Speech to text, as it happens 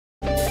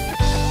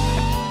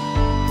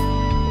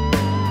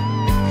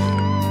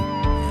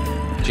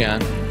John.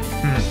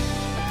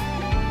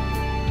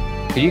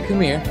 Can you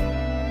come here?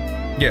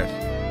 Yes.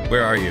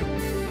 Where are you?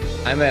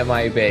 I'm at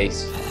my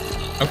base.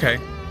 Okay.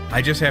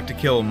 I just have to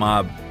kill a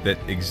mob that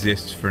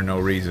exists for no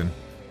reason.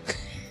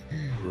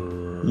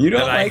 You don't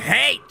that like. I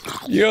hate.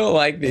 You don't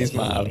like these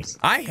mobs.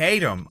 I hate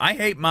them. I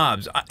hate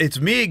mobs. It's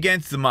me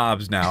against the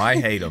mobs now. I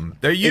hate them.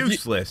 They're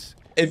useless.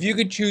 If you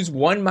could choose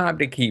one mob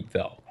to keep,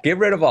 though, get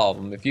rid of all of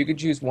them. If you could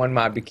choose one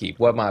mob to keep,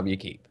 what mob you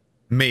keep?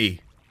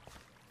 Me.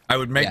 I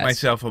would make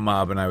myself a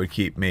mob and I would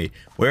keep me.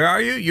 Where are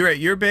you? You're at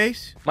your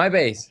base? My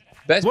base.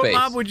 Best what base. What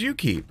mob would you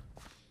keep?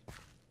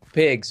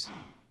 Pigs.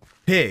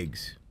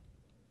 Pigs.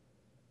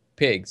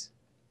 Pigs.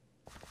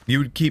 You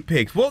would keep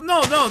pigs. Well,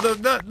 no,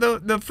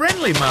 the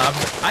friendly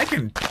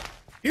mobs,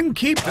 you can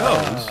keep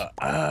those.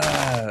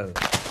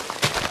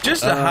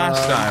 Just the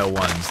hostile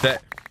ones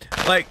that,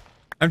 like,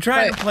 I'm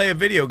trying to play a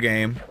video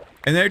game,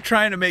 and they're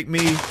trying to make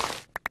me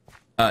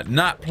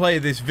not play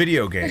this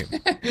video game.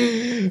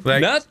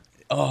 Like,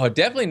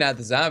 definitely not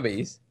the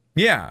zombies.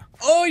 Yeah.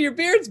 Oh, your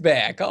beard's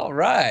back. All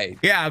right.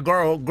 Yeah,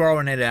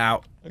 growing it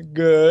out.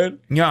 Good.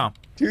 Yeah.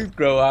 Tooth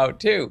grow out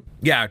too.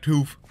 Yeah,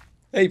 tooth.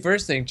 Hey,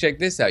 first thing, check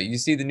this out. You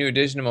see the new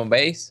addition to my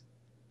base?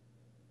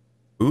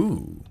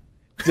 Ooh.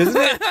 Doesn't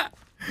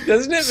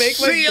it make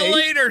my See you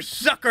later,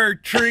 sucker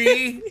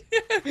tree.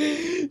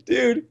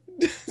 Dude,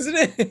 doesn't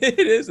it? It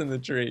is in the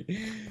tree.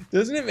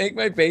 Doesn't it make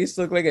my base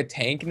look like a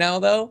tank now,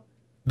 though?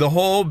 The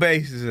whole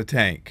base is a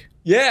tank.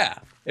 Yeah.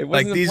 It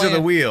wasn't like these are the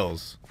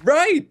wheels.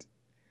 Right.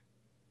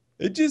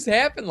 It just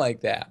happened like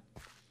that.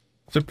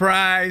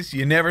 Surprise,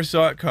 you never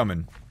saw it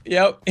coming.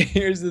 Yep.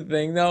 Here's the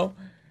thing, though.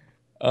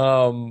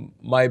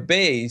 My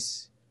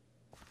base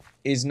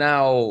is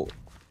now,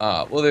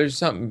 well, there's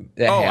something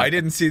that happened. I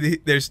didn't see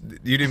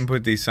you didn't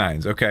put these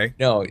signs, okay?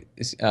 No,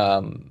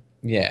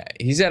 yeah.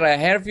 He said, I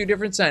had a few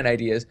different sign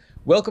ideas.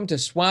 Welcome to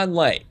Swan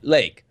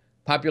Lake.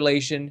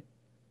 Population,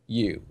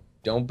 you.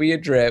 Don't be a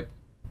drip.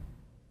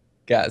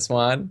 Got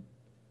Swan?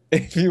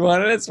 If you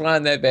wanted a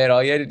Swan that bad,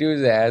 all you had to do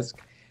was ask.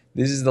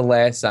 This is the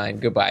last sign.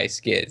 Goodbye,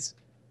 Skids.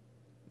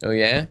 Oh,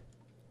 yeah?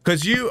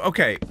 Because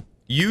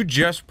you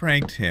just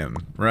pranked him,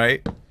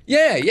 right?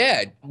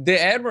 Yeah.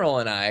 The Admiral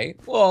and I,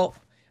 well,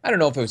 I don't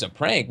know if it was a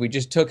prank. We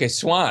just took a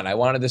swan. I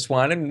wanted the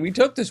swan, and we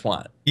took the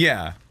swan.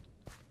 Yeah.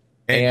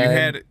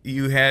 And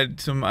you had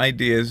some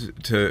ideas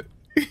to...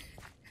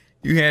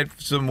 you had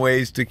some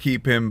ways to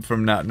keep him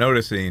from not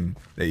noticing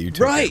that you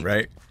took it,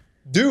 right?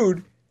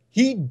 Dude,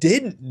 he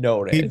didn't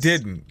notice. He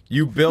didn't.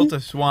 You built a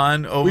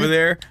swan over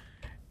there,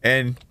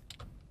 and...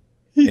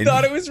 He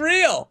thought it was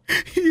real.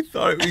 He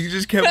thought he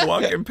just kept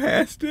walking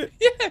past it.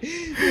 Yeah.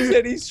 He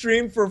said he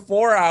streamed for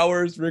 4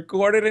 hours,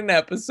 recorded an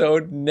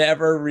episode,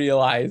 never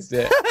realized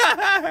it.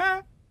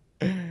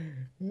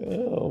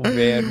 Oh,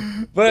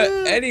 man. But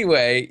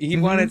anyway, he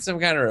wanted some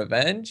kind of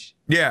revenge.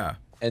 Yeah.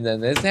 And then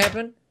this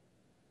happened.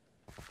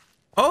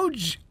 Oh,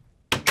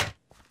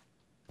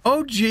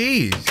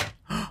 jeez.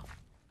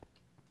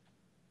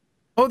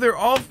 Oh, they're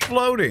all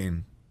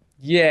floating.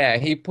 Yeah,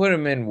 he put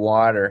them in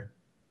water.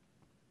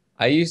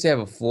 I used to have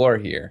a floor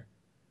here.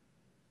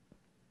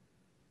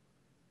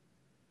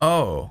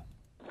 Oh.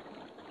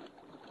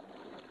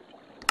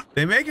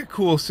 They make a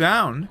cool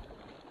sound.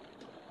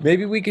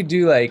 Maybe we could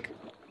do like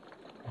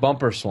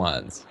bumper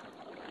swans.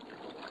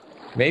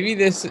 Maybe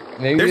this turned out to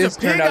be a great thing. There's a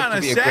pig on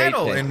a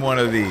saddle in one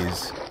of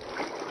these.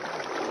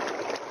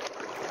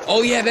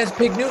 Oh yeah, that's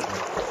Pig Newton.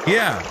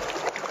 Yeah.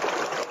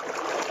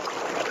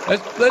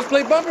 Let's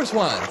play bumper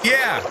swans.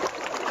 Yeah.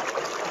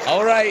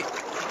 All right.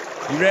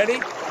 You ready?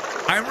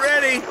 I'm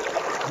ready.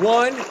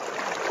 1,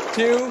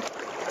 2,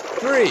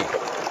 3.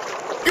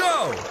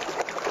 Go!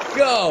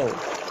 Go!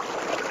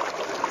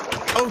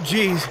 Oh,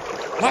 jeez.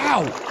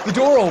 Wow, the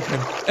door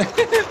opened.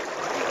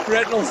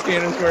 Retinal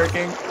scanner's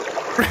working.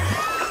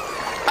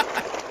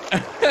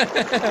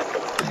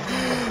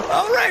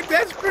 All right,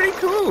 that's pretty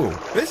cool.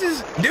 This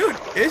is, dude,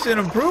 it's an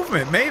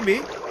improvement,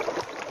 maybe.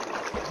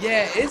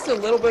 Yeah, it's a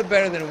little bit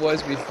better than it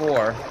was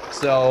before,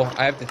 so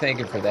I have to thank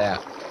him for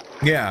that.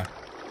 Yeah.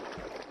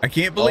 I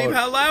can't believe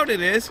how loud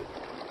it is.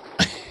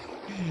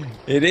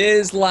 It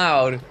is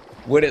loud.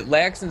 What it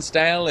lacks in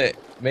style, it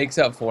makes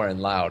up for in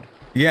loud.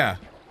 Yeah.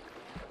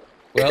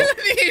 Well,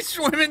 he's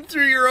swimming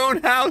through your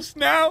own house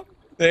now.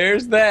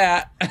 There's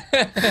that.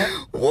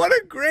 What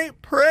a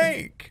great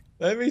prank.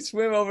 Let me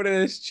swim over to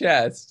this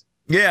chest.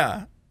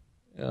 Yeah.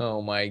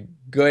 Oh my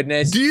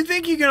goodness. Do you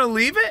think you're gonna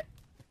leave it?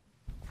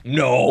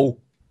 No.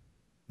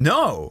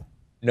 No.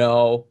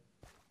 No.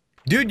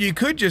 Dude, you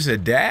could just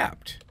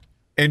adapt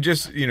and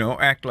just,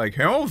 act like,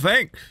 oh,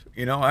 thanks.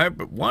 I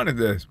wanted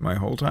this my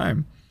whole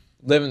time.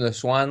 Living the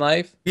swan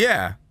life?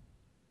 Yeah.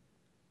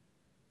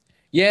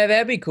 Yeah,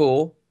 that'd be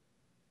cool.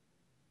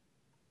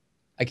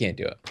 I can't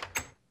do it.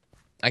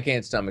 I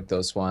can't stomach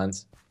those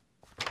swans.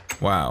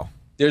 Wow.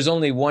 There's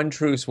only one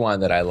true swan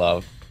that I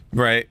love.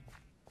 Right.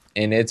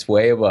 And it's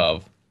way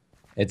above.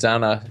 It's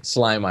on a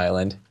slime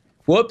island.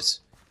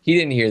 Whoops. He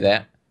didn't hear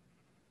that.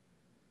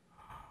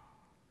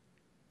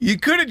 You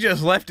could have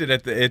just left it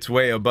at the "it's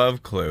way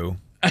above" clue.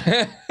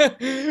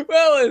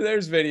 Well,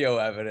 there's video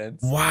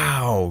evidence.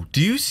 Wow.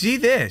 Do you see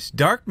this?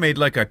 Dark made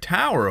like a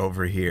tower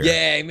over here.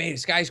 Yeah, he made a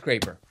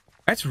skyscraper.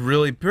 That's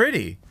really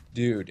pretty.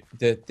 Dude,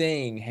 the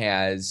thing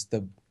has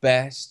the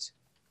best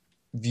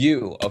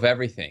view of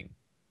everything.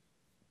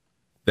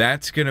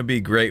 That's gonna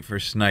be great for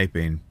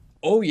sniping.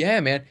 Oh yeah,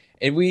 man.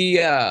 And we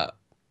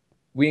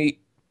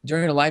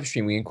during a live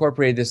stream we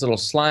incorporated this little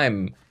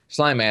slime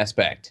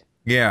aspect.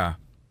 Yeah.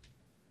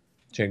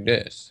 Check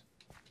this.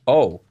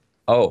 Oh,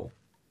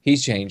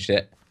 he's changed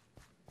it.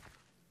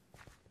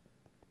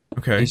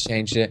 Okay. He's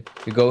changed it.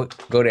 You go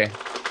there.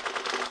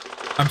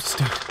 I'm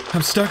stuck.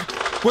 I'm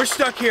stuck. We're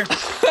stuck here.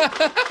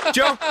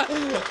 Joe.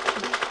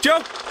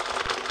 Joe.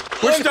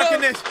 We're stuck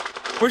in this.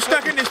 We're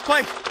stuck in this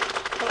place.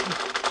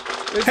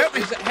 Help me.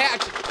 There's a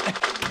hatch.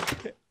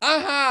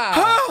 Aha!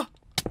 Oh!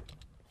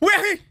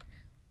 Wait.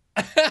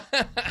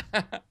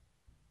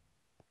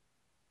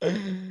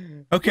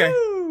 Okay.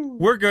 Woo!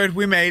 We're good.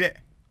 We made it.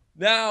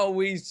 Now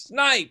we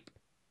snipe.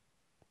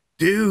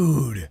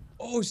 Dude.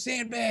 Oh,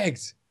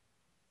 sandbags.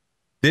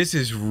 This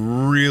is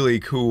really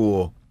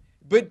cool.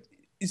 But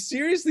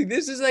seriously,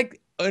 this is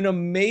like an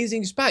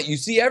amazing spot. You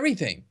see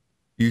everything.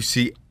 You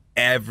see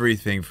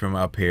everything from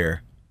up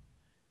here.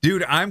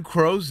 Dude, I'm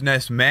Crow's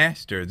Nest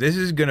Master. This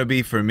is gonna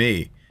be for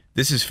me.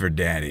 This is for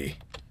Daddy.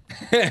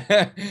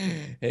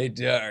 Hey,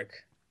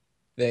 Dark.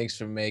 Thanks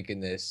for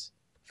making this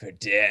for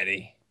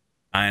Daddy.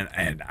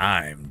 And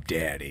I'm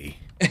Daddy.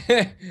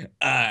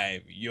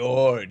 I'm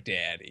your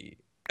daddy.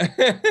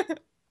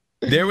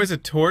 There was a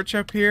torch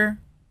up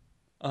here,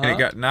 and it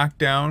got knocked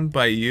down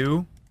by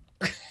you.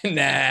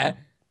 Nah.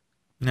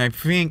 I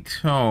think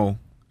so.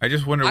 I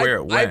just wonder where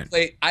it went.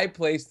 I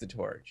placed the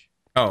torch.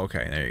 Oh,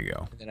 okay. There you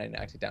go. And then I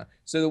knocked it down.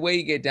 So the way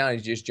you get down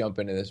is just jump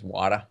into this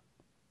water.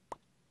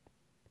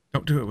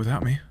 Don't do it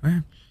without me.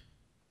 I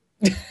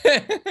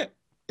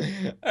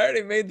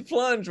already made the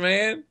plunge,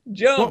 man.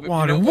 Jump. What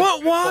water?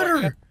 What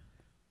water?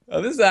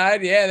 Other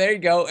side. Yeah, there you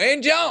go.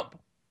 And jump.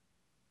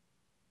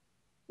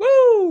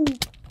 Woo!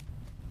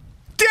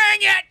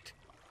 Dang it!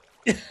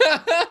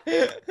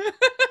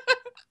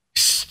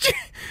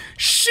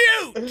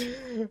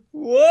 Shoot!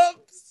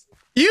 Whoops!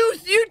 You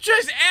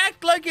just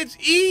act like it's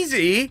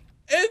easy.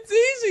 It's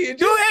easy. You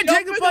Go just ahead,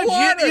 take jump the in plunge.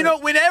 water. You know,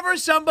 whenever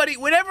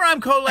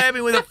I'm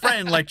collabing with a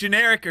friend like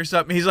Generic or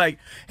something, he's like,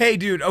 "Hey,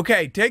 dude,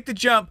 okay, take the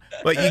jump,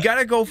 but you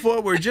gotta go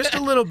forward just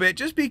a little bit.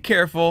 Just be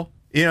careful.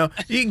 You know,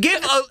 you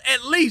give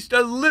at least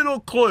a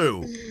little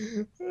clue.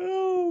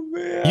 Oh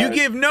man! You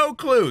give no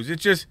clues.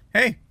 It's just,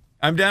 hey,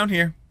 I'm down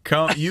here.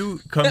 Come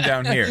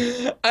down here.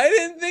 I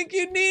didn't think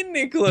you'd need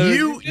any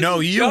clues.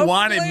 You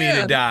wanted me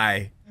to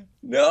die.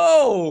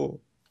 No,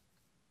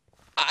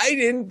 I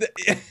didn't.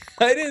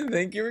 I didn't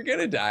think you were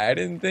gonna die. I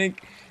didn't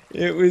think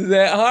it was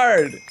that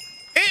hard.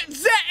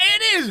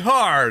 It is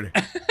hard.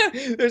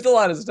 There's a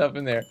lot of stuff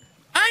in there.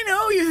 I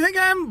know. You think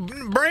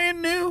I'm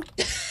brand new?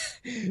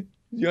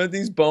 You want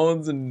these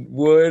bones and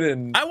wood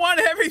and I want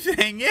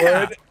everything.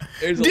 Yeah. wood.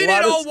 There's a Did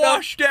lot it of all stuff.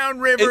 wash down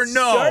river? It's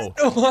No. starting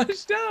to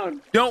wash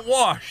down. Don't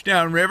wash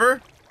down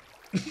river.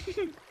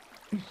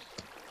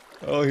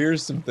 Oh,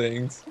 here's some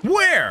things.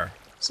 Where?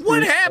 What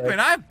Spruce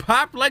happened? I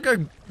popped like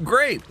a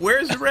grape.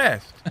 Where's the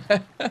rest?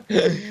 I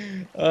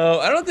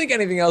don't think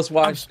anything else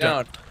washed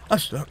down. I'm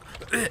stuck.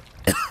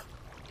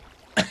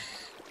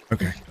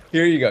 Okay.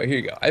 Here you go. Here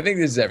you go. I think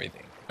this is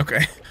everything.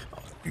 Okay.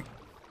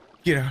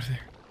 Get out of there.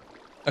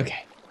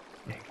 Okay.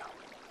 There you go.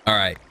 All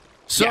right.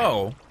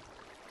 So,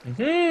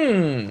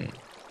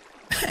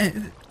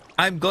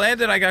 I'm glad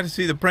that I got to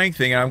see the prank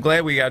thing, and I'm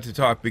glad we got to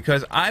talk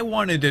because I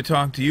wanted to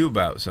talk to you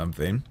about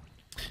something.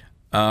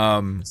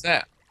 What's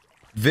that?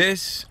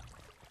 This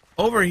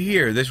over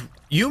here,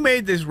 you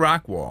made this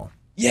rock wall.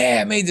 Yeah,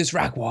 I made this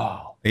rock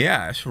wall.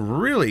 Yeah, it's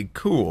really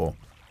cool.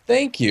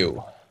 Thank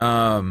you.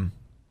 And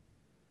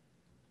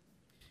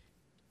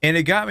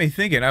it got me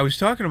thinking. I was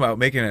talking about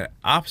making an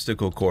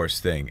obstacle course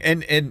thing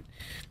and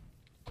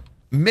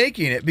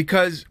making it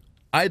because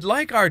I'd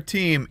like our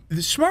team,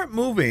 the smart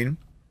moving,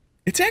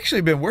 it's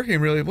actually been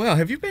working really well.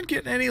 Have you been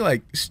getting any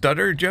like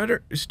stutter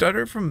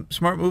from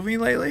smart moving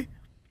lately?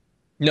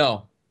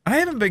 No. I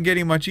haven't been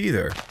getting much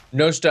either.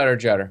 No stutter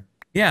judder.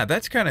 Yeah,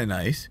 that's kind of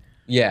nice.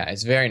 Yeah,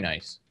 it's very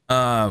nice.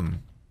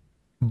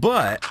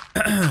 But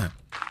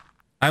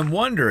I'm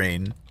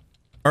wondering,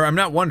 or I'm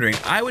not wondering,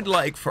 I would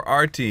like for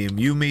our team,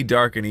 you, me,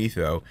 Dark, and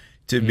Etho,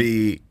 to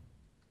be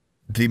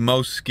the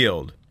most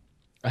skilled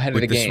Ahead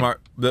with of the game.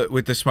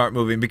 with the smart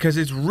moving because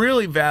it's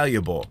really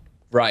valuable.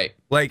 Right.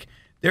 Like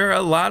there are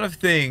a lot of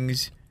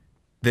things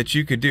that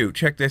you could do.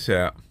 Check this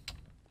out.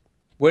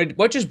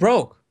 What just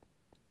broke?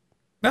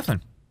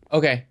 Nothing.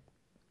 Okay.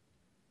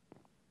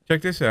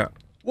 Check this out.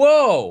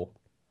 Whoa!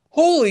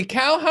 Holy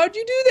cow! How'd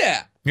you do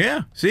that?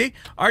 Yeah. See,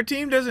 our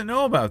team doesn't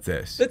know about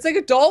this. That's like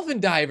a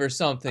dolphin dive or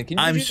something. Can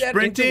you do that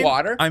into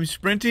water? I'm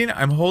sprinting.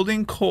 I'm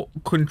holding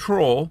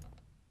control.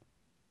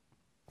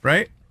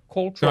 Right.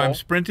 Control. So I'm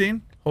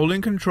sprinting,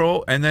 holding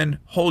control, and then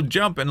hold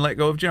jump and let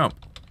go of jump.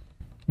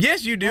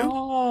 Yes, you do.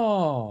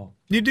 Oh.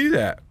 You do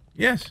that.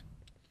 Yes.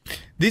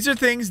 These are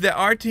things that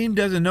our team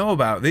doesn't know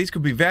about. These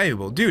could be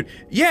valuable. Dude,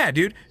 yeah,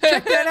 dude.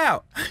 Check that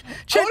out.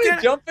 Check I want that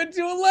to jump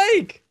into a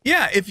lake.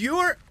 Yeah, if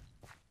you're...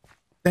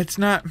 That's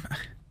not...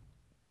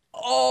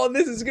 Oh,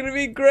 this is going to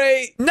be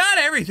great. Not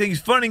everything's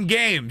fun and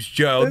games,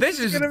 Joe. This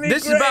is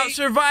about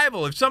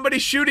survival. If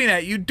somebody's shooting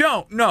at you,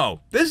 don't.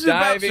 No. This is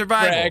about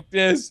survival.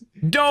 Practice.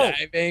 Don't.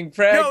 Diving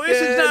practice. No, this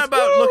is not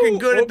about looking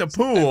good at the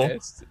pool.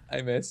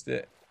 I missed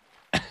it.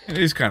 It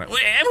is kind of... It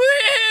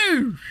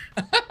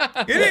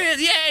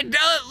is, yeah,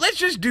 let's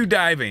just do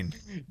diving.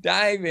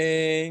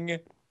 Diving.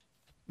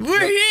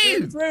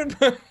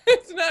 Woohoo!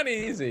 It's not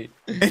easy.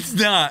 It's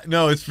not.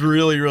 No, it's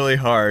really, really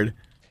hard.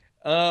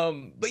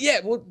 But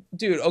yeah, well,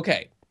 dude,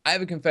 okay. I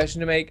have a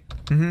confession to make.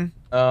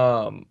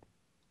 Mm-hmm.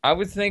 I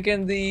was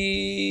thinking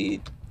you're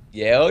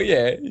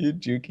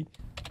jukey.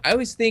 I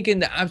was thinking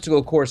the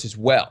obstacle course as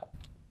well.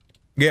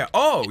 Yeah.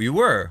 Oh, you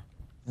were.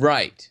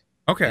 Right.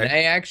 Okay. And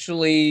I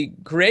actually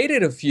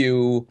created a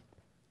few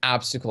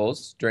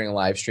obstacles during a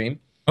live stream.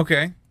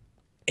 Okay.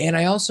 And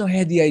I also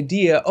had the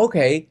idea,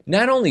 okay,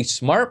 not only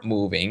smart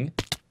moving,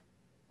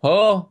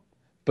 but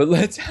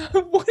let's,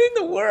 what in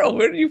the world?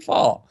 Where did you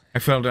fall? I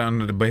fell down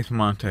to the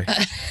Basemonte.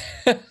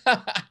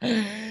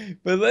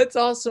 But let's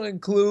also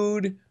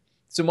include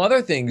some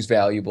other things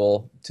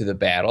valuable to the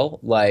battle,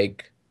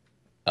 like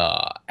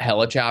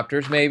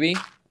helicopters, maybe.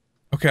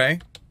 Okay.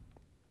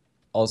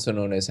 Also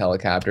known as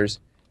helicopters.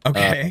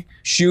 Okay.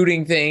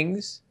 Shooting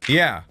things.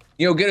 Yeah.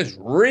 You know, get us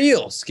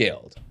real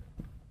skilled.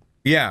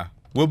 Yeah.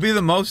 We'll be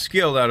the most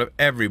skilled out of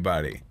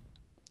everybody.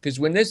 Because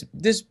when this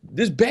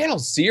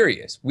battle's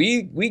serious,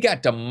 we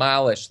got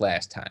demolished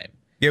last time.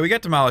 Yeah, we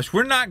got demolished.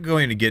 We're not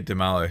going to get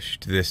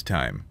demolished this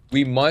time.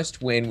 We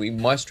must win. We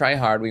must try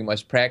hard. We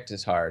must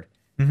practice hard.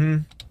 Mm-hmm.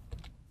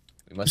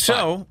 We must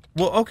well,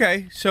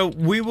 okay. So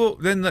we will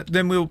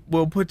then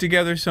we'll put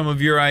together some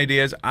of your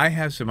ideas. I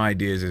have some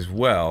ideas as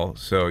well.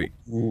 So,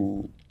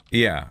 ooh.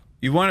 Yeah.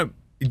 You want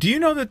to? Do you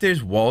know that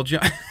there's wall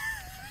jump?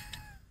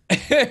 How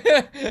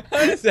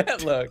does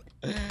that look?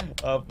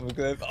 Up a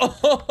cliff.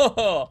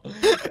 Oh,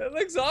 that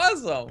looks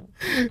awesome.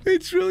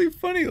 It's really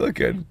funny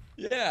looking.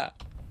 Yeah.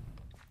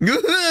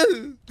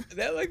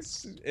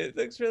 It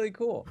looks really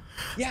cool.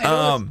 Yeah, I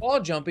know it's wall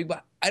jumping,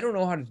 but I don't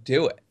know how to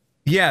do it.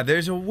 Yeah,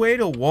 there's a way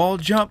to wall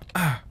jump.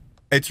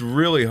 It's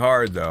really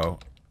hard though.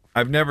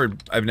 I've never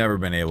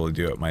been able to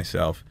do it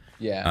myself.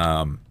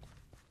 Yeah.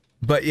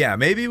 But yeah,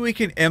 maybe we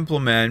can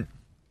implement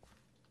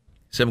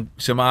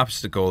some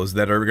obstacles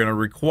that are going to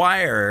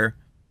require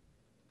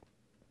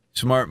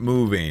smart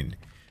moving.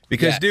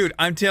 Because, dude,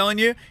 I'm telling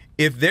you,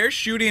 if they're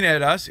shooting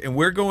at us and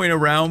we're going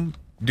around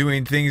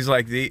doing things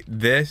like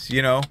this,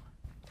 you know,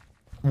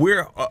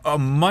 we're a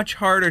much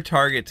harder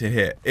target to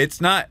hit. It's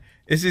not.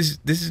 This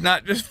is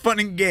not just fun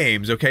and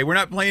games, okay? We're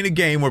not playing a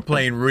game. We're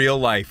playing real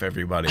life,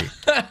 everybody.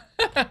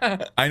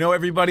 I know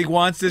everybody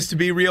wants this to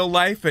be real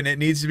life, and it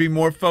needs to be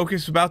more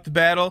focused about the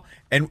battle,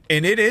 and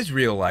it is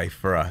real life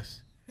for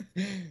us.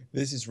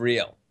 This is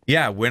real.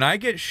 Yeah, when I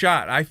get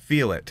shot, I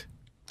feel it.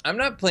 I'm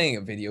not playing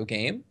a video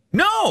game.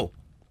 No,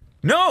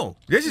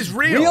 this is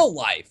real. Real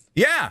life.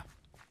 Yeah.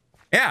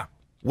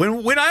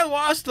 When I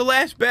lost the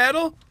last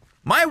battle,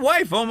 my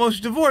wife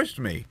almost divorced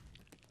me.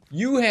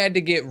 You had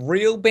to get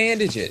real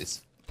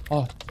bandages.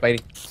 Oh,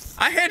 Spidey.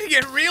 I had to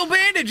get real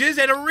bandages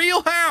at a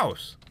real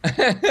house.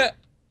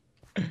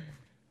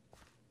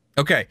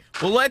 Okay,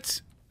 well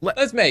let's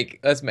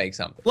make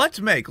something. Let's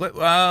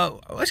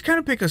kind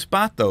of pick a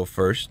spot though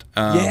first.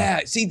 Yeah,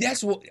 see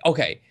that's what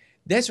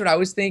I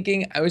was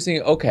thinking. I was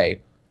thinking,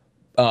 okay,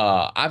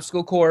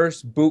 obstacle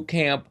course, boot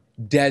camp,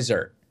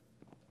 desert.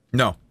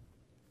 No.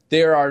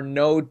 There are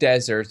no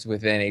deserts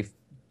within a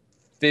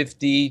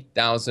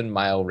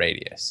 50,000-mile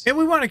radius. And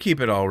we want to keep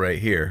it all right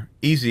here.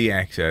 Easy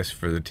access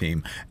for the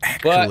team.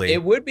 Actually, but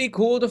it would be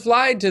cool to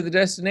fly to the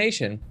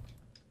destination.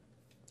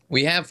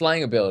 We have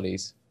flying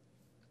abilities.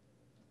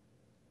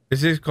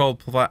 This is called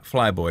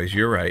Flyboys.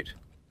 You're right.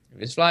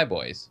 It's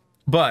Flyboys.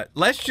 But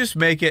let's just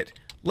make it.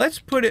 Let's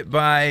put it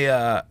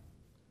by,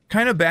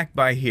 kind of back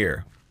by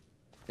here.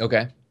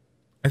 Okay.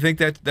 I think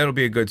that'll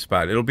be a good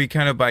spot. It'll be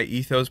kind of by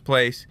Etho's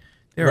place.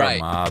 There are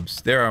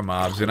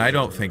mobs, and I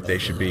don't think they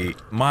should be.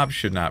 Mobs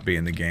should not be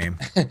in the game.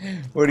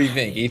 What do you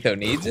think? Etho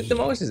needs it the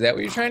most? Is that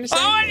what you're trying to say?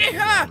 Oh,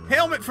 yeah!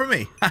 Helmet for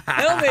me.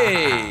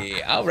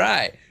 Helmet! All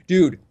right.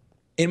 Dude,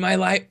 in my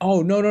life...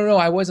 Oh, no.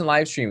 I wasn't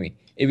live streaming.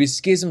 It was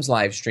Schism's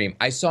live stream.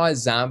 I saw a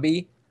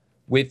zombie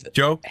with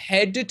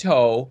head to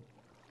toe,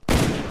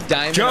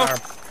 diamond arm.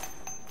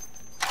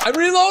 I'm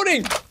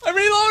reloading!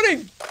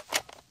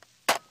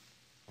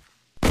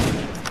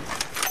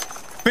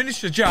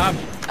 Finish the job.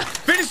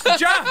 Finish the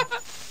job.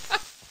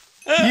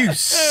 You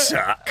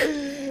suck.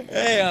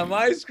 Hey, on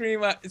my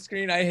screen, I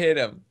hit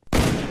him.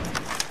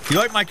 You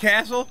like my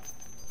castle?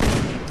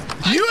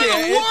 You are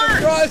the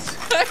worst.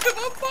 I have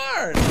a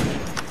barn.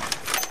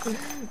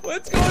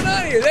 What's going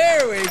on here?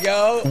 There we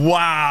go.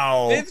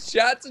 Wow. 5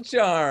 shots of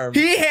charm.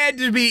 He had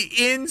to be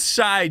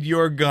inside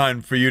your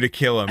gun for you to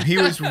kill him. He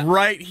was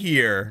right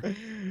here,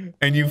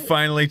 and you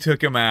finally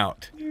took him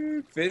out.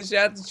 5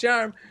 shots of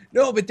charm.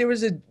 No, but there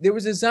was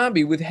a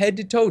zombie with head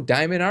to toe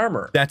diamond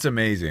armor. That's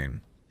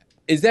amazing.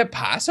 Is that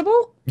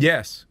possible?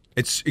 Yes,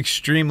 it's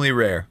extremely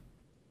rare.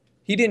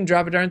 He didn't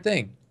drop a darn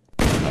thing.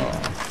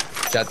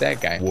 Oh, shot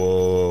that guy.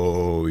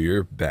 Whoa,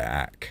 you're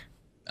back.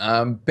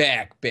 I'm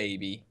back,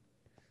 baby.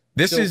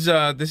 This is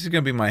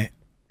gonna be my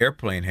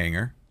airplane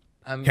hangar.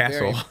 I'm Castle.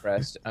 very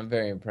impressed. I'm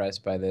very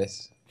impressed by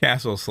this.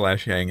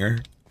 Castle/hangar.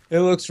 It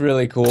looks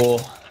really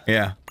cool.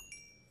 Yeah.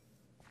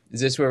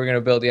 Is this where we're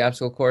gonna build the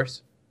obstacle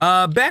course?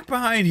 Back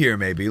behind here,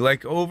 maybe,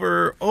 like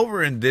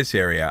over in this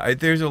area.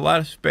 There's a lot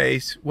of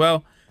space.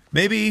 Well,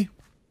 maybe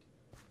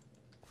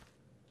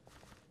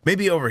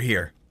over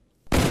here,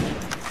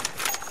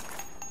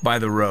 by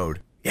the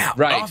road. Yeah,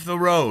 right. Off the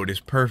road is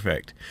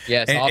perfect.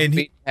 Yes, off the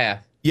beaten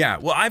path. Yeah,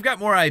 well, I've got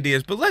more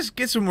ideas, but let's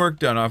get some work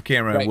done off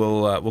camera, right. and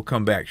we'll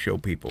come back, show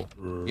people.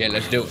 Yeah,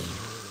 let's do it.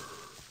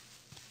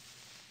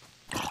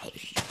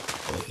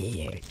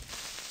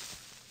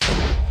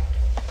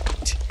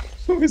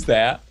 What was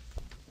that?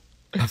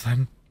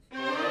 Nothing.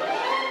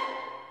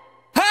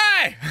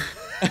 Hi!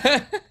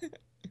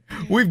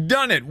 We've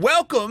done it.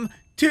 Welcome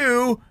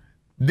to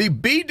the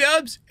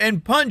B-Dubs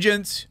and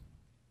Pungents.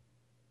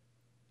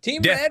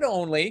 Team Red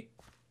only.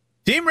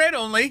 Team Red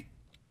only.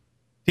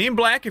 Team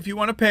Black if you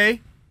want to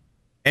pay.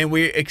 And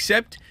we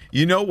accept,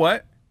 you know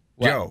what?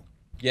 Joe.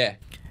 Yeah.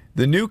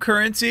 The new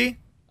currency.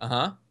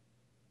 Uh-huh.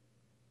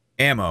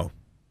 Ammo.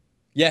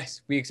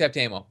 Yes, we accept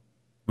ammo.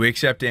 We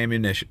accept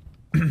ammunition.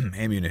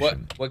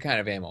 Ammunition. What kind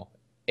of ammo?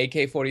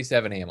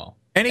 AK-47 ammo.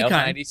 Any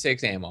kind.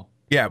 L96 ammo.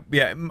 Yeah,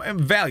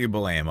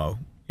 valuable ammo.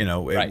 You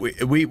know, right.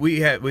 we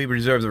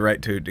reserve the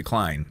right to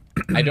decline.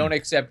 I don't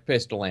accept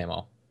pistol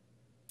ammo.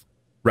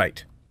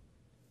 Right.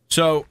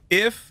 So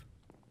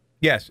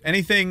yes,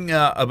 anything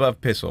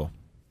above pistol,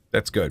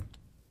 that's good.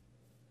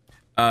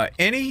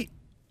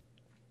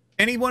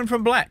 Anyone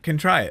from Black can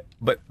try it,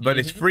 but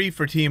it's free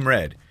for Team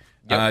Red.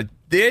 Yep.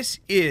 This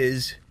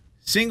is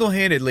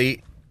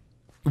single-handedly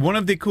one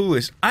of the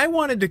coolest. I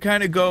wanted to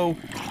kind of go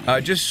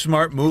just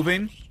smart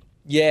moving.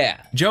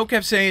 Yeah. Joe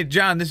kept saying,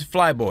 "John, this is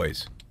Fly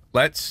Boys.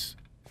 Let's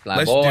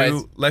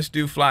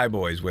do Fly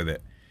Boys with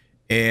it."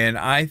 And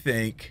I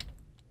think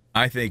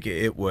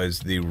it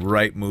was the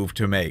right move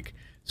to make.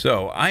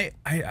 So I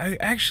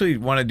actually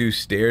want to do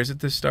stairs at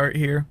the start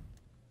here.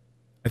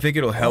 I think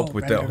it'll help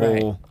with that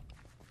whole.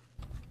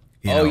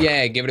 Oh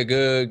yeah, give it a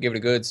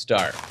good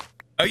start.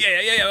 Oh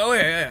yeah. Oh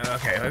yeah.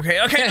 Okay. No.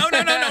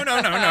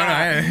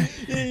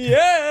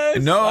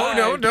 Yes.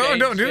 No,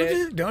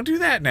 don't do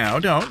that now.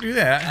 Don't do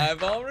that.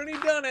 I've already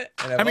done it.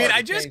 I mean,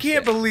 I just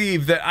can't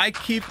believe that I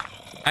keep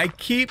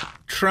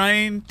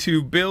trying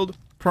to build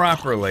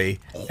properly,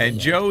 and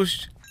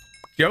Joe's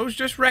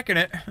just wrecking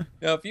it.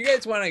 Now, if you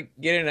guys want to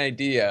get an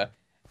idea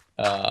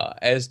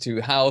as to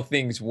how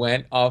things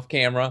went off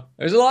camera,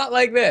 there's a lot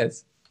like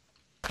this.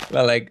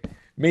 Well, like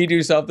me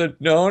do something.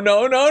 No.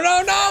 No,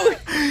 don't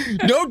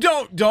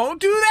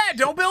do that.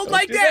 Don't build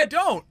like that.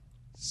 Don't.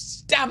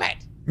 Stop it.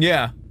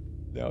 Yeah.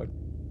 No.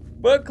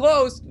 But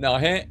close. No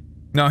hint.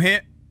 No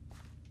hint.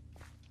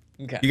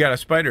 Okay. You got a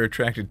spider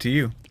attracted to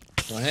you.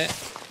 No hint.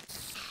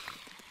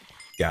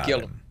 Got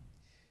him.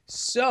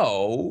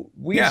 So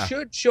we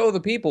should show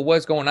the people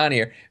what's going on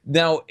here.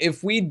 Now,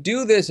 if we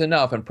do this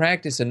enough and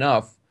practice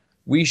enough,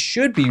 we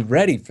should be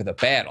ready for the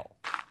battle.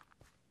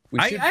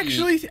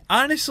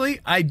 Honestly,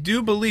 I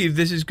do believe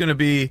this is going to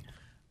be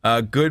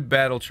a good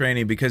battle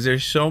training because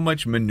there's so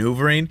much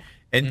maneuvering.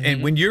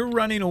 And when you're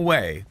running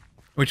away,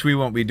 which we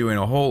won't be doing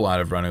a whole lot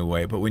of running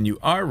away, but when you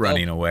are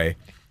running away,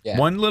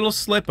 one little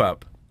slip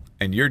up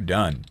and you're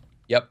done.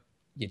 Yep.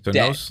 So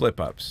no slip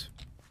ups.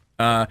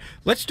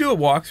 Let's do a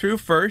walkthrough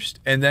first,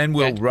 and then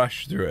we'll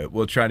rush through it.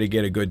 We'll try to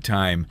get a good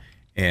time,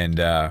 and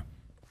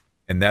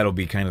that'll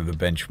be kind of the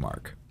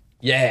benchmark.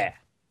 Yeah.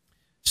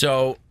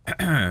 So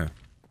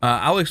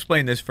I'll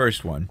explain this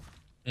first one.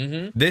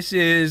 This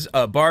is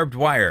a barbed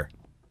wire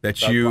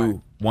that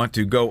you want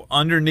to go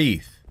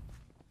underneath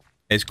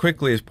as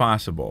quickly as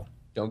possible.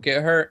 Don't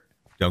get hurt.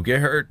 Don't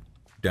get hurt,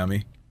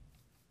 dummy.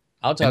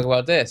 I'll talk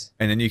about this.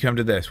 And then you come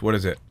to this. What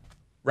is it?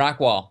 Rock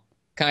wall.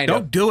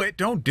 Don't do it.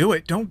 Don't do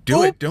it. Don't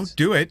do it. Don't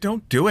do it.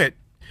 Don't do it.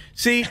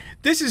 See,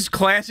 this is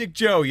classic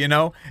Joe, you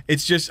know?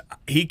 It's just,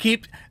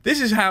 this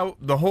is how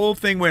the whole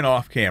thing went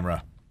off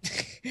camera.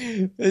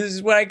 This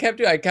is what I kept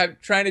doing. I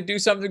kept trying to do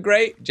something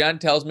great. John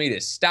tells me to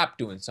stop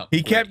doing something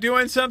He kept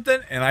doing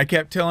something, and I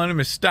kept telling him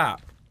to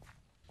stop.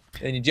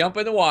 Then you jump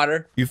in the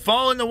water. You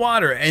fall in the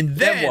water, and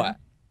then what?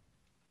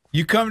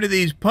 You come to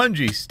these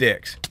punji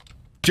sticks.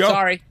 Joe,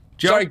 Sorry,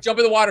 jump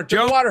in the water.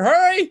 Jump in the water,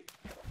 hurry!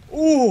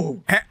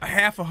 Ooh.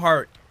 Half a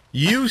heart.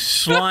 You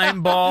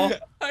slime ball.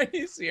 Are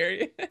you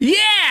serious?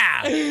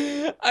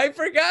 Yeah! I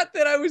forgot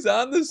that I was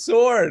on the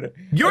sword.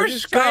 You're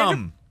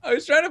scum. I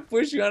was trying to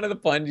push you onto the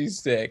punji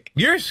stick.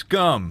 You're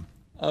scum.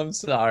 I'm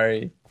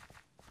sorry.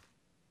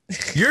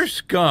 You're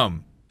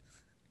scum.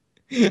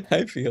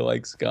 I feel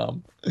like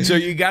scum. So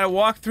you got to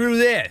walk through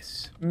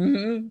this.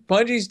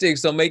 Punji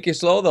sticks, they'll make you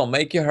slow, they'll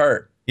make you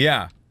hurt.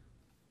 Yeah.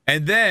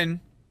 And then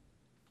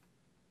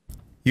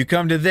you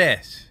come to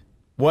this.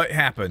 What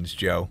happens,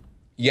 Joe?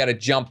 you got to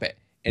jump it.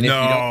 And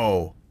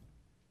No.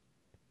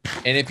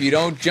 if you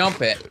don't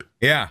jump it,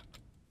 Yeah.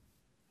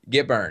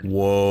 get burned.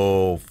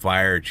 Whoa,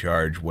 fire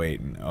charge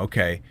waiting.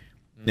 Okay.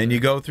 Then you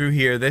go through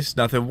here. This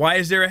nothing. Why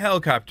is there a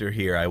helicopter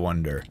here, I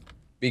wonder?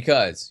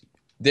 Because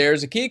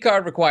there's a key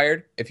card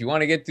required if you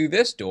want to get through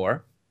this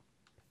door.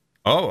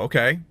 Oh,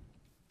 okay.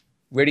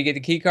 Where do you get the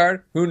key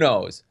card? Who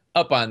knows?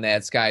 Up on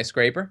that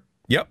skyscraper.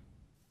 Yep.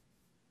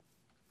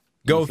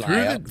 Go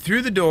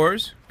through the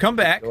doors. Come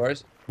back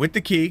Doors. with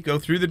the key. Go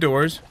through the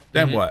doors.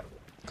 Then what?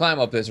 Climb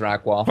up this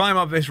rock wall. Climb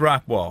up this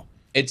rock wall.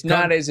 It's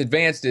not as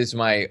advanced as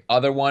my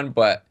other one,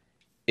 but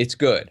it's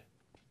good.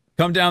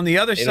 Come down the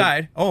other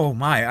side. Oh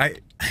my!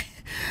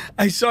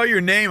 I saw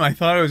your name. I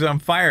thought it was on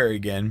fire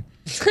again.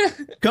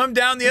 Come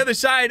down the other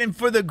side, and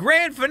for the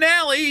grand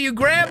finale, you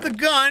grab the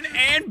gun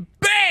and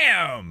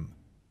bam!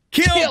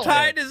 Kill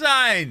Ty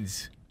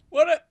Designs.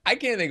 I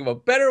can't think of a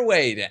better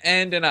way to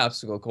end an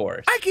obstacle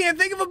course. I can't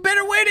think of a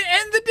better way to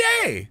end the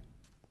day.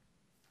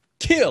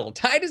 Kill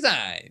Ty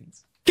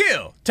Designs.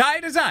 Kill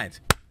Ty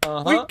Designs.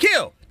 We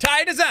kill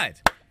Ty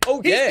Designs.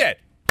 Oh, He's yeah. dead.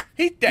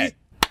 He's dead.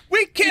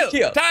 We kill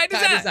Ty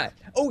Designs.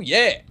 Oh,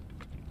 yeah.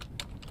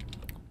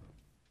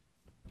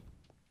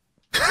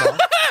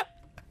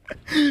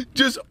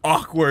 Just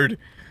awkward.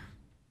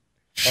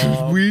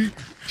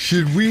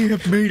 Should we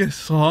have made a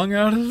song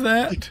out of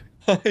that?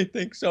 I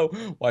think so.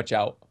 Watch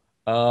out.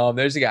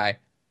 There's a guy.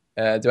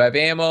 Do I have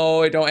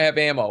ammo? I don't have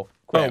ammo.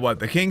 Crap. Oh, what?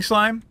 The king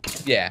slime?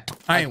 Yeah.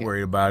 I ain't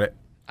worried about it.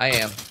 I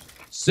am.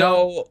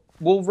 So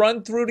we'll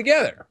run through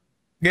together.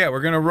 Yeah,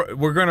 we're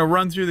gonna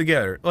run through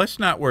together. Let's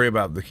not worry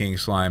about the king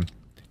slime.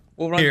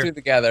 We'll run through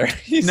together.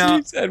 You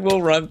said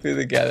we'll run through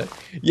together.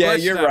 Yeah,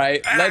 you're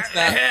right. Let's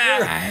not.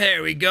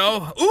 There we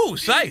go. Ooh,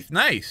 scythe,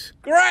 nice.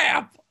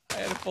 Crap! I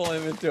had a full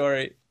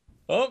inventory.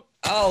 Oh,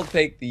 I'll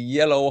take the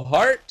yellow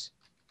heart.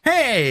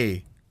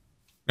 Hey.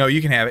 No,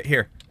 you can have it.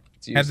 Here.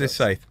 Have this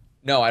scythe.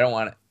 No, I don't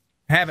want it.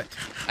 Have it.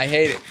 I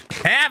hate it.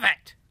 Have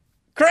it.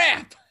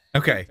 Crap!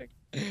 Okay.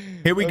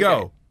 Here we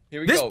go.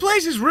 Here we go. This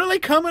place is really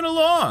coming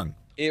along.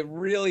 It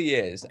really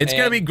is. It's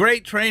going to be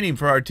great training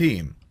for our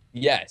team.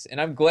 Yes, and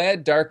I'm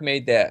glad Dark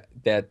made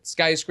that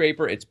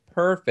skyscraper. It's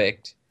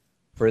perfect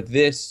for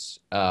this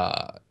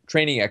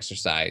training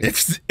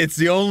exercise. It's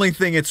the only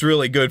thing it's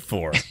really good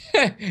for.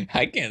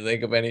 I can't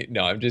think of any.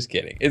 No, I'm just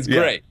kidding. It's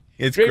great.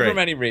 It's great for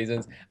many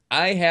reasons.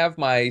 I have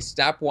my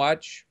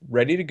stopwatch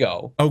ready to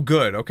go. Oh,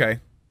 good. Okay.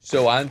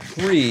 So on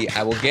 3,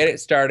 I will get it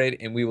started,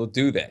 and we will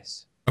do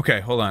this. Okay,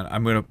 hold on.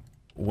 I'm gonna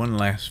one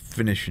last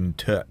finishing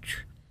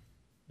touch.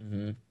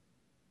 Yeah,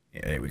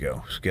 there we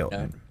go.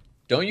 Skeleton.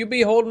 Don't you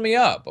be holding me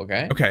up,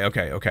 okay? Okay.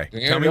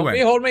 Tell me when. Don't be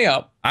holding me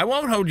up. I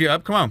won't hold you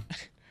up. Come on.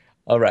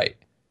 All right.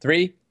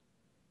 3,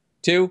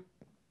 2.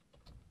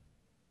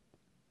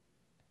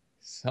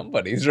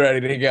 Somebody's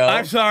ready to go.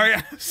 I'm sorry.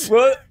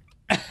 We'll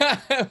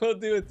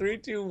do a 3,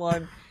 2,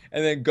 1,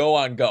 and then go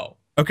on go.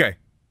 Okay.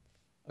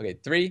 Okay,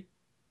 3,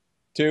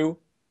 2,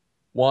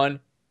 1,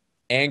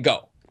 and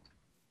go.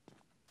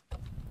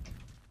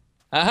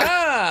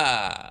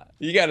 Aha!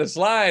 You got to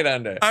slide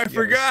under. I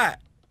forgot.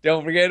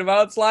 Don't forget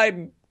about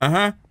sliding.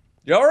 Uh-huh.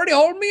 You're already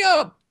holding me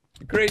up.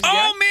 You crazy guy.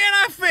 Oh, man,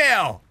 I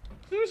fell.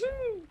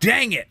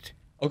 Dang it.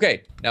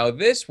 Okay, now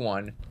this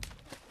one,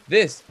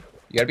 you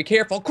got to be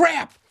careful.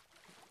 Crap!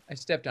 I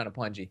stepped on a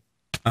punji.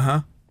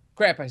 Uh-huh.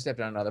 Crap, I stepped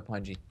on another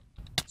punji.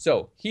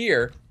 So,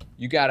 here,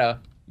 you gotta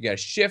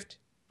shift,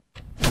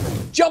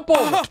 jump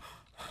over. You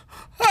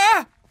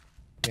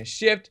gotta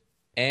shift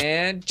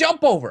and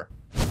jump over.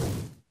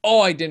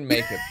 Oh, I didn't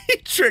make it. He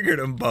triggered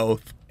them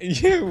both.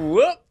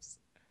 Whoops.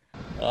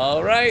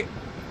 All right.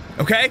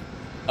 Okay.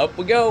 Up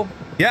we go.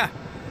 Yeah.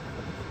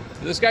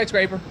 To the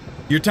skyscraper.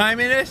 You're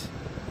timing this?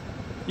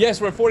 Yes,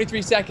 we're at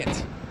 43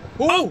 seconds.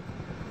 Ooh. Oh.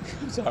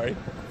 I'm sorry.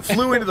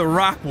 Flew into the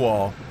rock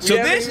wall. So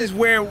this is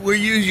where we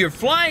use your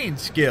flying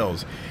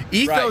skills.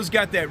 Etho's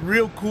got that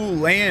real cool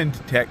land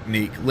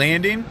technique.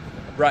 Landing.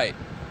 Right.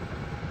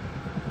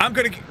 I'm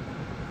gonna...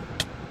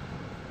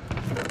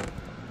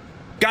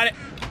 Got it.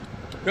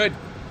 Good.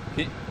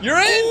 You're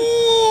in!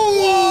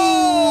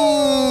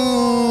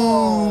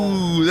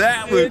 Ooh,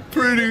 that was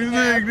pretty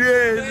sick.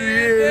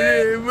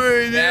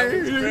 That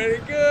was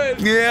pretty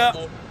good. Yeah.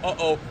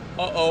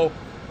 Uh-oh.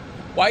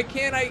 Why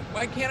can't I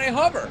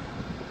hover?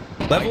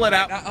 Level it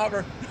out. Not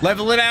hover.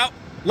 Level it out.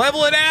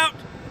 Level it out.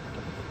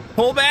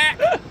 Pull back.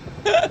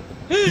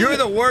 You're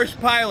the worst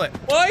pilot.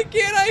 Why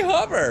can't I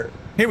hover?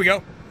 Here we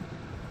go.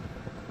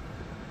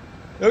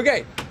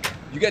 Okay.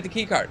 You got the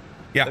key card.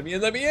 Yeah. Let me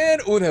in.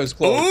 Ooh, that was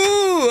close.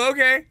 Ooh,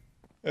 okay.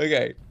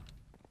 Okay.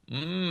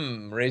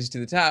 Raise it to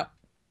the top.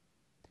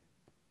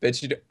 Bet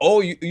you do.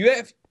 Oh, you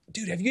have...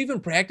 Dude, have you even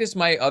practiced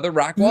my other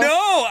rock wall?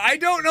 No, I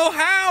don't know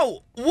how.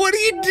 What are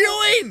you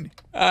doing?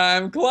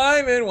 I'm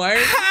climbing. Why are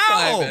you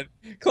climbing?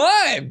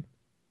 Climb.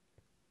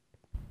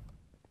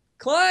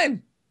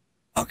 Climb.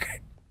 Okay.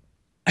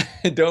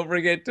 Don't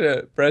forget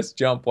to press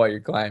jump while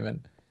you're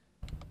climbing.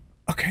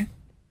 Okay.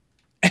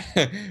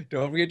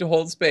 Don't forget to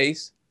hold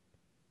space.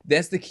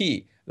 That's the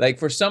key. Like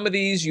for some of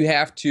these, you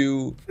have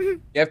to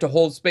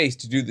hold space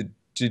to do the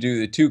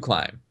 2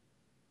 climb.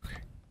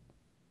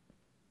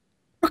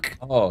 Okay.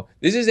 Oh,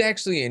 this is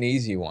actually an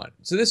easy one.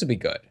 So this will be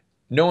good.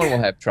 No one will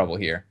have trouble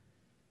here.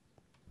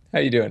 How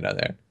you doing down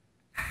there?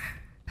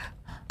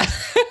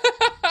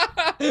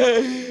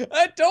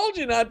 I told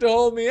you not to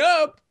hold me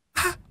up.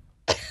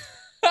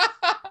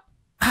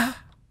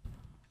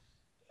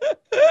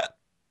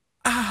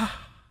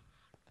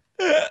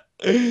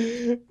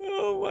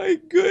 Oh my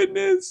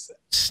goodness.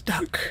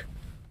 Stuck.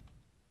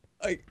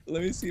 Let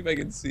me see if I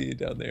can see you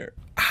down there.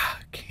 I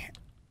can't.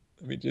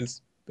 Let me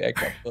just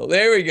back up. Oh,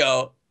 there we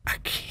go. I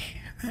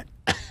can't.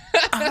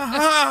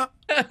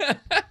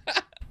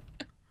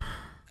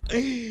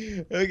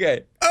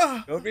 Okay.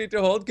 Don't forget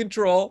to hold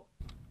control.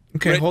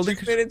 Okay, holding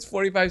 2 minutes,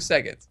 45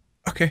 seconds.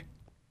 Okay.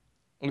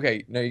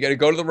 Okay, now you got to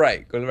go to the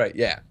right. Go to the right.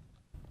 Yeah.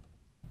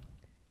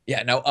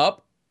 Yeah, now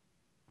up.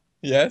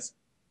 Yes.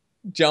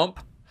 Jump.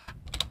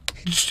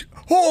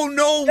 Oh,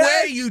 no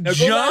Yes! way. You Now go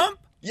jump? left.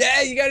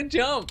 Yeah, you got to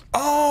jump.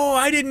 Oh,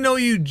 I didn't know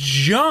you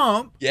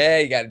jump. Yeah,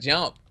 you got to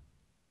jump.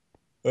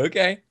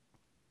 Okay.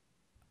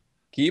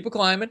 Keep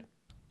climbing.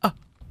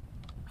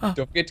 Don't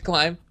forget to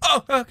climb.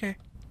 Oh, okay.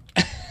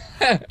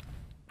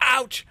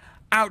 Ouch.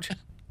 Ouch.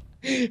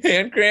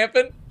 Hand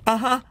cramping.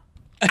 Uh-huh.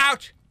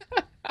 Ouch.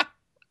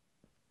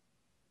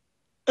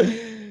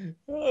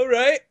 All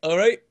right. All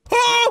right.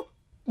 Oh!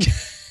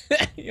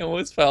 You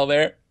almost fell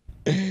there.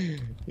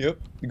 Yep.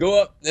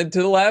 Go up and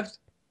to the left.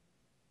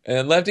 And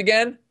then left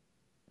again.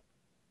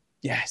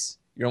 Yes.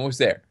 You're almost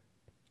there.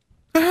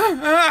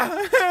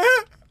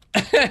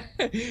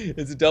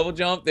 It's a double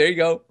jump. There you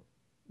go.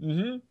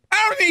 Mm-hmm.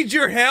 I don't need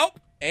your help.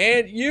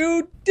 And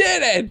you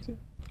did it.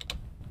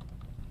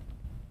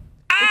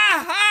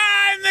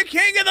 I'm the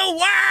king of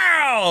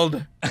the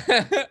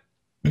world.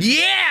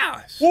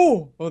 Yes.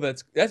 Whoa. Oh,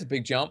 that's a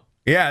big jump.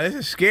 Yeah, this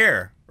is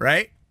scare,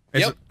 right?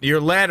 It's Yep. your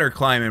ladder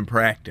climbing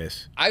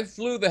practice. I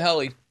flew the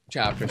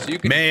helicopter, so you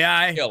can May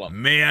I? kill him.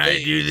 May I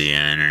Hey. do the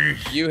honors?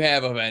 You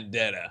have a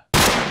vendetta.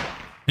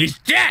 He's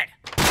dead.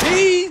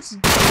 He's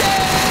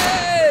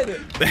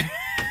dead.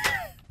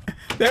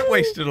 That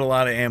wasted a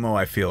lot of ammo,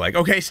 I feel like.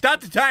 Okay,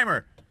 stop the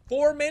timer.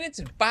 4 minutes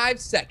and 5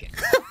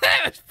 seconds.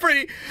 That's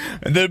pretty.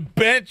 The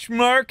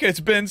benchmark has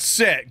been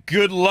set.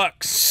 Good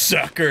luck,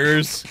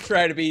 suckers.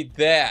 Try to beat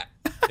that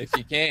if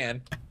you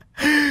can.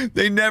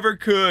 They never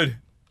could.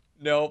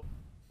 Nope.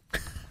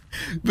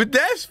 But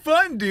that's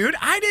fun, dude.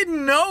 I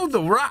didn't know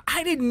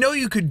I didn't know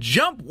you could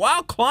jump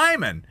while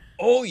climbing.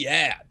 Oh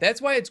yeah,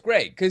 that's why it's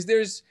great because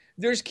there's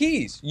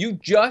keys. You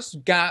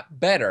just got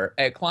better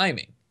at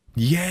climbing.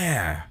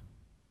 Yeah.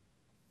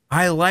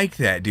 I like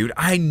that, dude.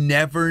 I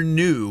never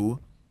knew.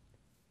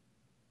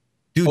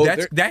 Dude, Oh,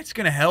 that's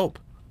gonna help.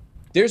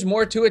 There's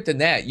more to it than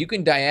that. You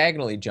can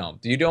diagonally jump.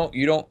 You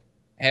don't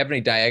have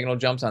any diagonal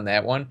jumps on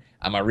that one?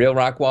 On my real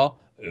rock wall?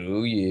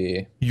 Oh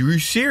yeah. You're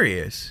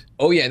serious?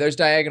 Oh yeah, there's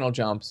diagonal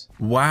jumps.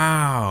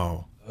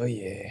 Wow. Oh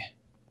yeah.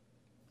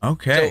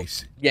 Okay.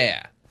 So,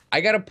 yeah.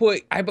 I gotta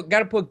put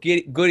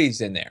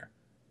goodies in there.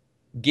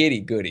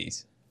 Giddy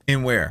goodies.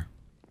 In where?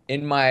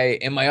 In my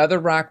other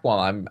rock wall.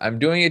 I'm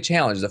doing a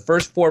challenge. The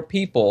first 4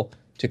 people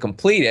to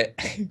complete it.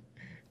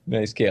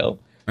 Nice kill.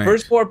 Thanks.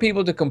 First 4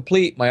 people to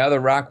complete my other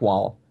rock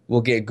wall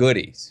will get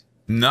goodies.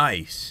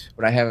 Nice.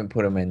 But I haven't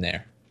put them in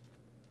there.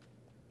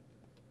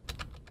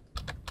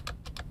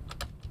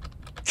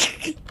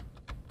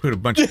 Put a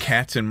bunch of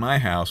cats in my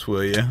house,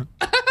 will you?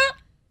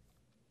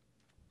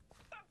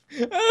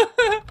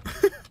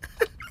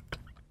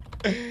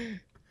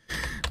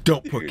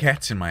 Don't put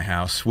cats in my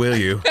house, will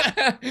you?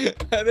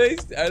 Are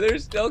there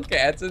still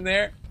cats in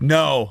there?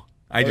 No.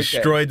 I Okay.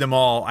 destroyed them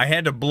all. I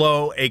had to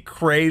blow a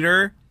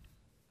crater.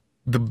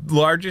 The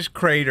largest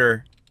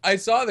crater. I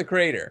saw the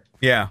crater,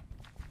 Yeah.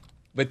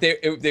 but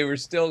they were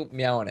still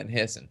meowing and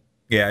hissing.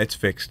 Yeah, it's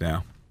fixed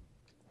now.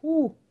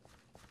 Whew.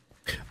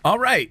 All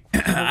right.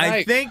 I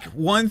right. think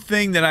one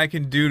thing that I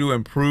can do to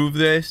improve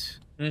this,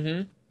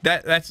 Mm-hmm.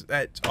 that's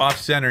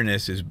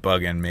off-centerness is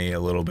bugging me a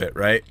little bit,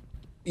 right?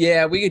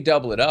 Yeah, we could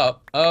double it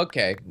up.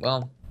 Okay,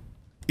 well,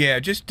 Yeah,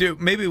 just do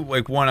maybe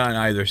like one on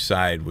either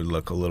side would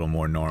look a little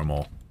more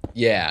normal.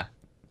 yeah.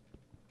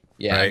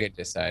 Yeah, I Right. could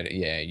decide.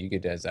 Yeah, you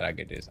could decide. I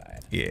could decide.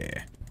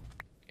 Yeah.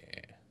 Yeah.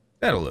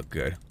 That'll look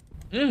good.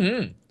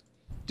 Mm-hmm.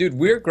 Dude,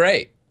 we're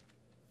great.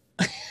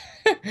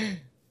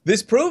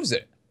 This proves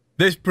it.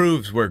 This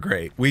proves we're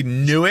great. We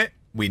knew it.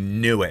 We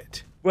knew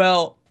it.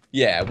 Well,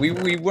 yeah, we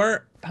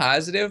weren't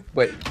positive,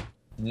 but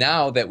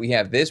now that we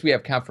have this, we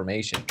have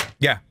confirmation.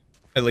 Yeah.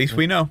 At least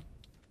we know.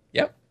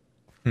 Yep.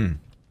 Hmm.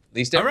 At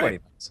least All everybody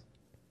right. knows.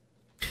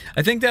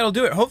 I think that'll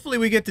do it. Hopefully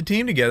we get the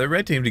team together,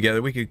 red team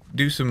together. We could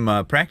do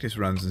some practice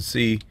runs and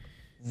see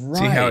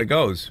how it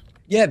goes.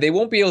 Yeah, they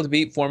won't be able to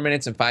beat 4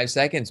 minutes and 5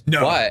 seconds,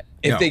 No, but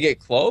if no. they get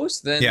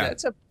close, then Yeah.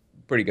 that's a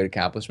pretty good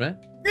accomplishment.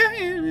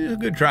 Yeah, a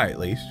good try at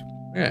least.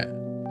 Yeah.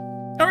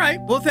 All right.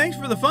 Well, thanks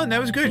for the fun. That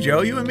was good,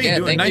 Joe. You and me Yeah,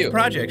 doing thank nice you.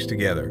 projects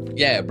together.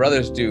 Yeah,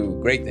 brothers do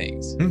great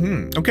things.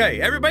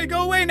 Okay, everybody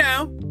go away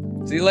now.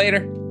 See you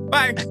later.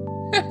 Bye.